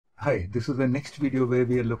Hi, this is the next video where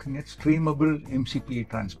we are looking at streamable MCP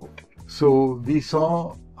transport. So we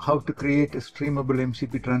saw how to create a streamable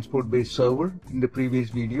MCP transport based server in the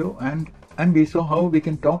previous video, and we saw how we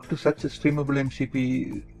can talk to such a streamable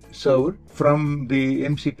MCP server from the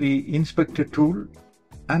MCP inspector tool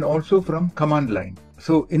and also from command line.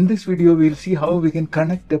 So in this video we'll see how we can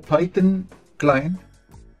connect a Python client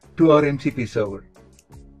to our MCP server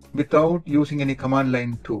without using any command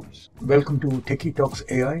line tools. Welcome to Techie Talks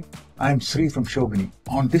AI. I'm Sri from Shobani.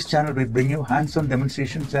 On this channel we bring you hands-on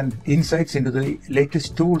demonstrations and insights into the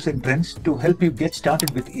latest tools and trends to help you get started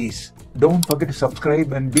with ease. Don't forget to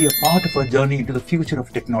subscribe and be a part of our journey into the future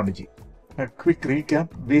of technology. A quick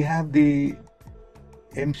recap: we have the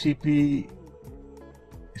MCP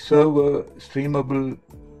server streamable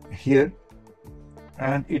here,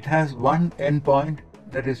 and it has one endpoint,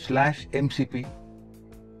 that is /MCP,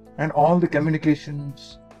 and all the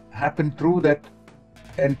communications happen through that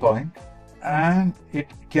endpoint, and it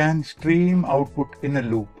can stream output in a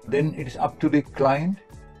loop. Then it is up to the client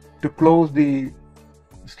to close the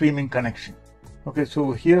streaming connection. Okay,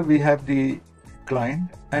 so here we have the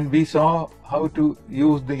client, and we saw how to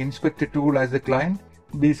use the inspector tool as the client.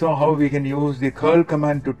 We saw how we can use the curl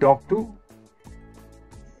command to talk to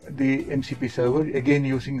the MCP server, again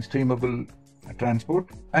using streamable transport,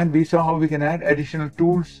 and we saw how we can add additional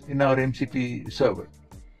tools in our MCP server.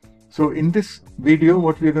 So in this video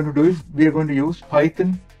what we are going to do is we are going to use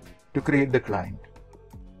Python to create the client.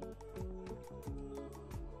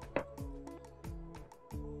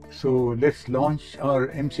 So let's launch our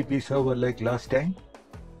MCP server like last time.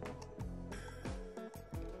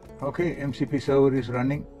 Okay, MCP server is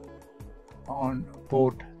running on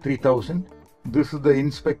port 3000. This is the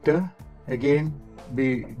inspector. Again,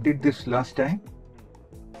 we did this last time,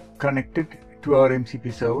 connected to our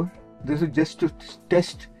MCP server. This is just to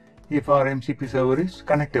test if our MCP server is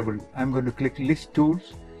connectable. I'm going to click list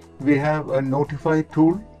tools. We have a notify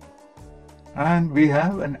tool and we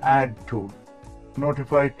have an add tool.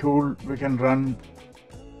 Notify tool we can run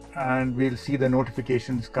and we'll see the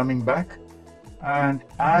notifications coming back, and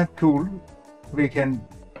add tool we can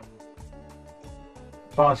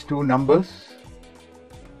pass two numbers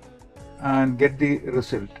and get the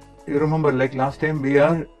result. You remember, like last time, we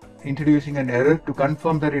are introducing an error to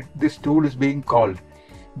confirm that this tool is being called.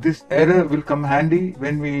 This error will come handy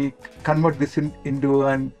when we convert this into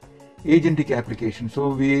an agentic application, so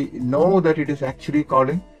we know that it is actually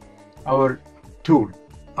calling our tool.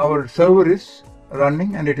 Our server is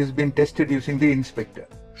running and it has been tested using the inspector.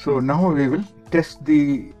 So now we will test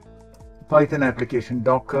the Python application.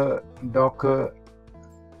 Docker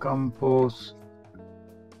compose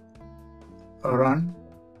run.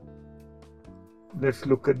 Let's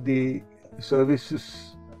look at the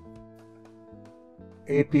services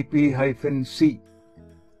app-c.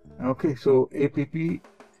 Okay, so app-c.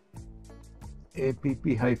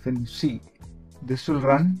 This will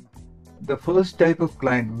run the first type of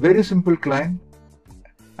client, very simple client.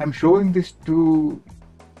 I'm showing this to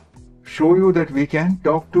show you that we can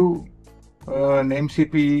talk to an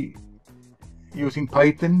MCP using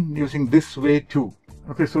Python using this way too.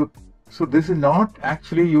 Okay, so this is not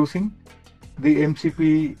actually using the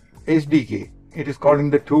MCP SDK. It is calling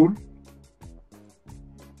the tool.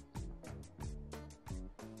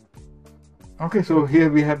 Okay, so here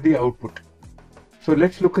we have the output. So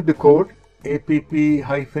let's look at the code.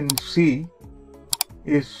 app-c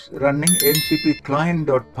is running mcp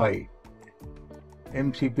client.py.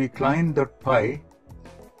 mcp client.py.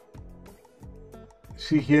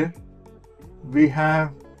 See here, we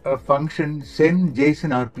have a function send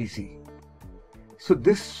JSON-RPC. So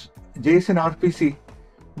this JSON-RPC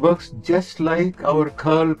works just like our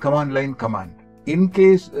curl command line command. In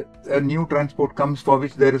case a new transport comes for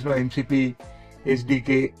which there is no MCP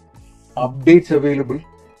SDK updates available,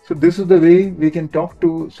 so this is the way we can talk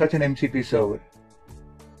to such an MCP server.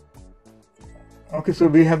 Okay, so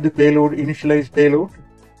we have the payload, initialize payload,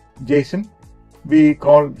 JSON. We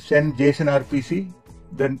call send JSON-RPC.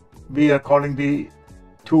 Then we are calling the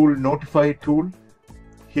tool notify tool.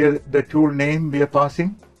 Here the tool name we are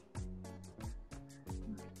passing.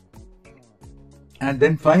 And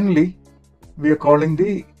then finally we are calling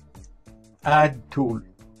the add tool,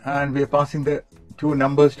 and we are passing the two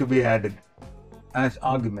numbers to be added as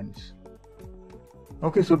arguments.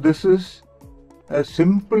 Okay, so this is a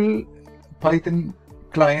simple Python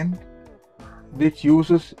client which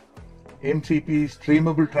uses MCP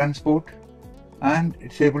streamable transport, and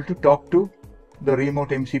it's able to talk to the remote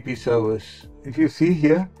MCP servers. If you see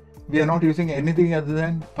here, we are not using anything other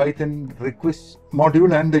than Python request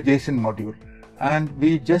module and the JSON module, and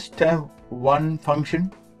we just have one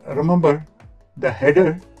function. Remember, the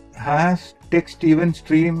header has text event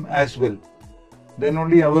stream as well. Then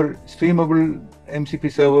only our streamable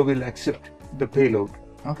MCP server will accept the payload.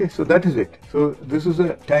 Okay, so that is it. So this is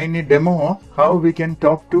a tiny demo of how we can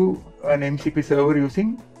talk to an MCP server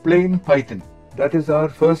using plain Python. That is our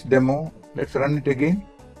first demo. Let's run it again.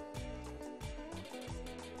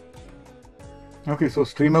 Okay, so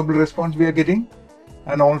streamable response we are getting,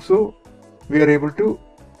 and also we are able to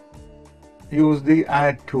use the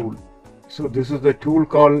add tool. So this is the tool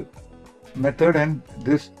call method, and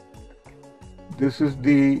this is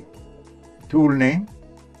the tool name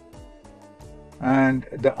and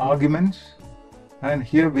the arguments, and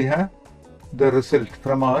here we have the result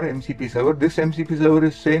from our MCP server. This MCP server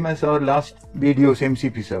is same as our last video's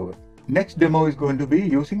MCP server. Next demo is going to be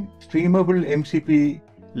using streamable MCP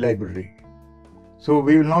library. So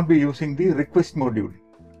we will not be using the request module.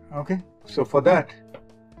 Okay, so for that,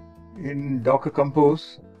 in Docker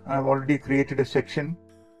Compose, I have already created a section,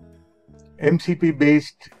 MCP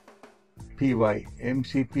based PY,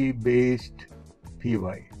 MCP based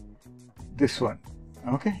PY, this one.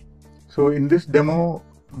 Okay, so in this demo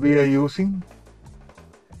we are using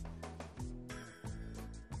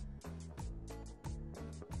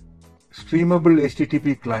streamable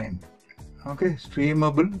HTTP client. Okay,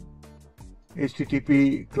 streamable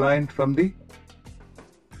HTTP client from the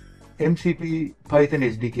MCP Python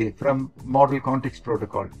SDK from Model Context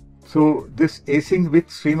Protocol. So this async with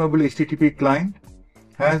streamable HTTP client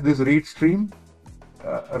has this read stream,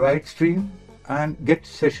 write stream, and get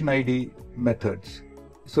session ID methods.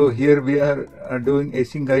 So here we are doing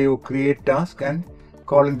async IO create task and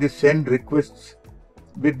calling this send requests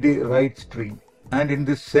with the write stream. And in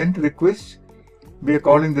this send requests, we are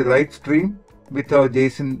calling the write stream with our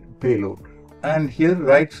JSON payload. And here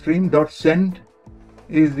write stream.send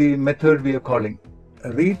is the method we are calling.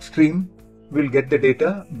 A read stream will get the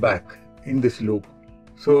data back in this loop.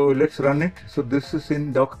 So let's run it. So this is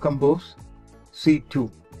in Docker Compose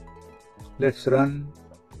C2. Let's run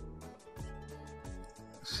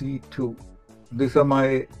C2. These are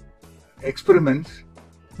my experiments,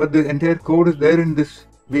 but the entire code is there in this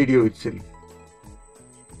video itself.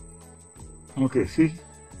 Okay, see,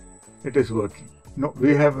 it is working. No,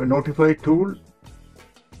 we have a notify tool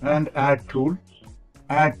and add tool.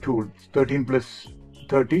 Add tool 13 plus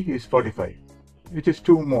 30 is 45, which is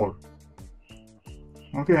 2 more.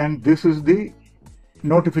 Okay, and this is the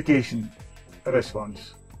notification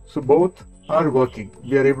response. So both are working.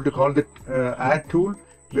 We are able to call the add tool.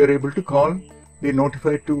 We are able to call the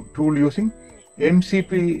notify tool using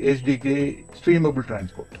MCP SDK streamable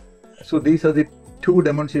transport. So these are the 2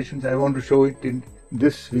 demonstrations I want to show it in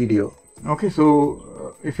this video. Okay,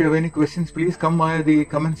 so if you have any questions, please come via the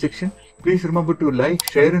comment section. Please remember to like,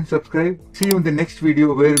 share and subscribe. See you in the next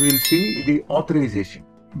video where we will see the authorization.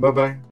 Bye-bye.